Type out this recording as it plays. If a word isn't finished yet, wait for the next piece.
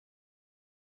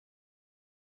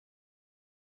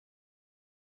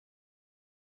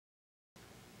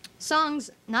Songs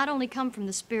not only come from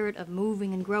the spirit of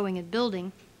moving and growing and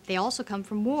building, they also come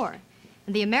from war.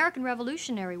 And the American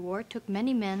Revolutionary War took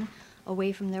many men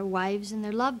away from their wives and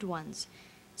their loved ones.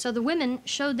 So the women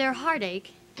showed their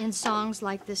heartache in songs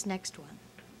like this next one.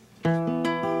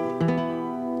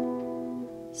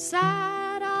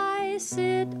 Sad I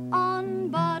sit on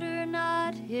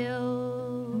Butternut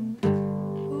Hill,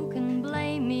 who can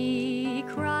blame me,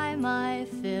 cry my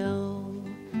fill,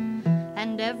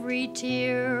 and every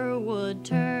tear would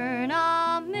turn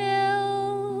a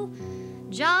mill.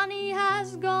 Johnny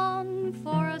has gone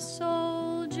for a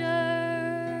soldier.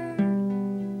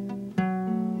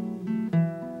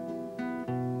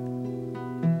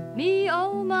 Me,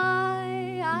 oh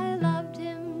my, I loved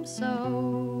him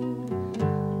so.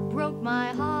 Broke my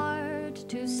heart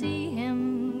to see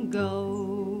him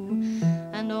go,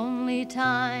 and only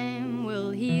time will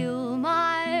heal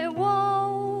my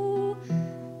woe.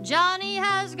 Johnny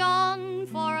has gone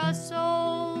for a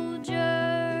soldier.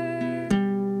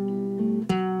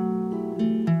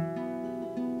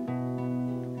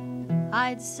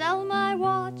 I'd sell my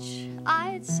watch,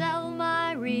 I'd sell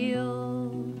my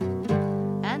reel,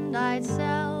 and I'd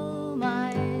sell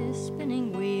my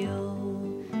spinning wheel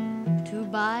to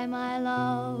buy my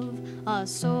love a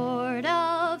sword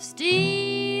of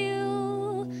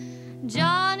steel.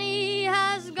 Johnny